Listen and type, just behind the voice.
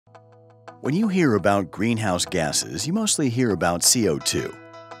When you hear about greenhouse gases, you mostly hear about CO2.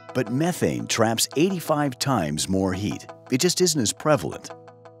 But methane traps 85 times more heat. It just isn't as prevalent.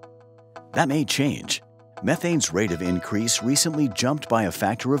 That may change. Methane's rate of increase recently jumped by a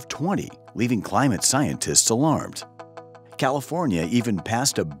factor of 20, leaving climate scientists alarmed. California even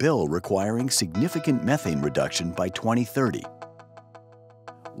passed a bill requiring significant methane reduction by 2030.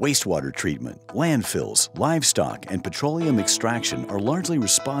 Wastewater treatment, landfills, livestock, and petroleum extraction are largely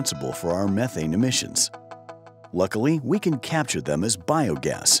responsible for our methane emissions. Luckily, we can capture them as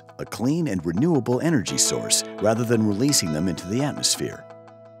biogas, a clean and renewable energy source, rather than releasing them into the atmosphere.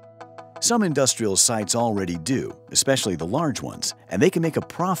 Some industrial sites already do, especially the large ones, and they can make a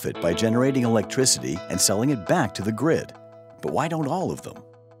profit by generating electricity and selling it back to the grid. But why don't all of them?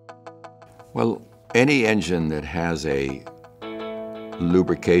 Well, any engine that has a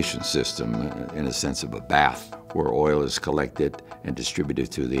lubrication system, in a sense of a bath, where oil is collected and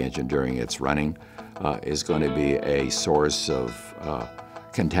distributed to the engine during its running, is going to be a source of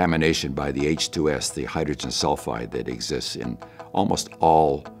contamination by the H2S, the hydrogen sulfide that exists in almost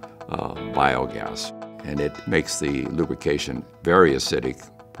all biogas. And it makes the lubrication very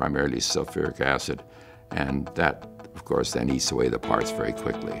acidic, primarily sulfuric acid, and that, of course, then eats away the parts very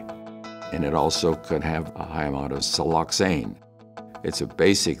quickly. And it also could have a high amount of siloxane. It's a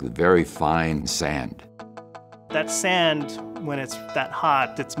basically very fine sand. That sand, when it's that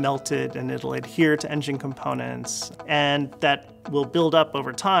hot, it's melted and it'll adhere to engine components, and that will build up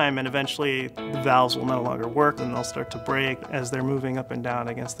over time, and eventually the valves will no longer work and they'll start to break as they're moving up and down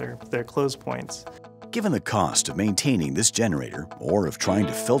against their close points. Given the cost of maintaining this generator, or of trying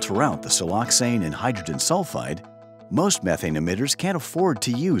to filter out the siloxane and hydrogen sulfide, most methane emitters can't afford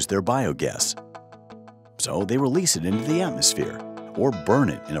to use their biogas. So they release it into the atmosphere, or burn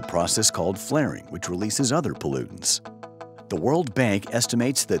it in a process called flaring, which releases other pollutants. The World Bank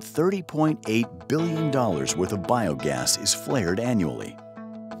estimates that $30.8 billion worth of biogas is flared annually.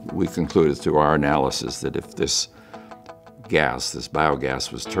 We concluded through our analysis that if this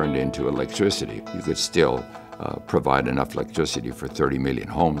biogas was turned into electricity, you could still provide enough electricity for 30 million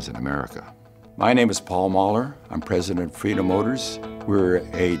homes in America. My name is Paul Mahler. I'm president of Freedom Motors. We're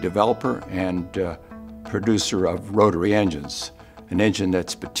a developer and producer of rotary engines, an engine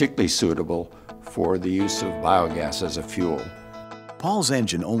that's particularly suitable for the use of biogas as a fuel. Paul's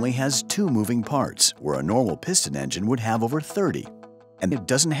engine only has 2 moving parts, where a normal piston engine would have over 30. And it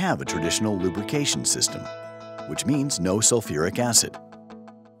doesn't have a traditional lubrication system, which means no sulfuric acid.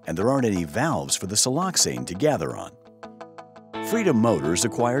 And there aren't any valves for the siloxane to gather on. Freedom Motors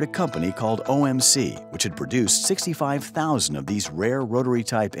acquired a company called OMC, which had produced 65,000 of these rare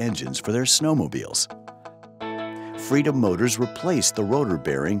rotary-type engines for their snowmobiles. Freedom Motors replaced the rotor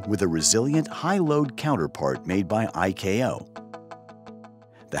bearing with a resilient high-load counterpart made by IKO.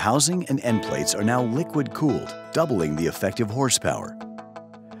 The housing and end plates are now liquid-cooled, doubling the effective horsepower.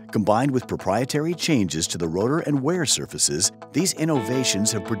 Combined with proprietary changes to the rotor and wear surfaces, these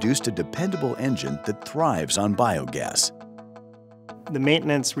innovations have produced a dependable engine that thrives on biogas. The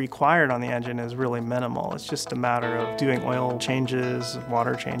maintenance required on the engine is really minimal. It's just a matter of doing oil changes,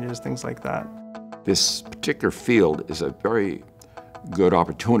 water changes, things like that. This particular field is a very good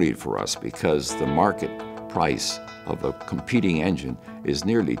opportunity for us because the market price of a competing engine is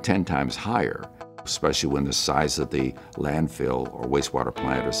nearly 10 times higher, especially when the size of the landfill or wastewater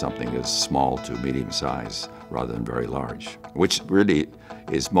plant or something is small to medium size rather than very large, which really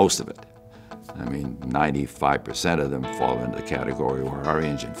is most of it. I mean, 95% of them fall into the category where our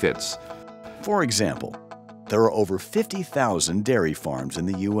engine fits. For example, there are over 50,000 dairy farms in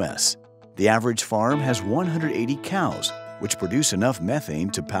the U.S. The average farm has 180 cows, which produce enough methane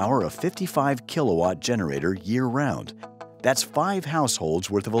to power a 55-kilowatt generator year-round. That's 5 households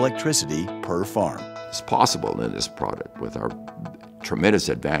worth of electricity per farm. It's possible in this product. With our tremendous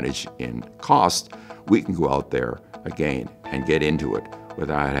advantage in cost, we can go out there again and get into it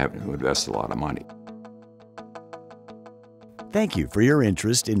without having to invest a lot of money. Thank you for your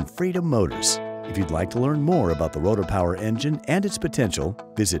interest in Freedom Motors. If you'd like to learn more about the Rotapower engine and its potential,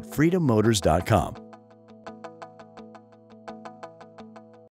 visit freedommotors.com.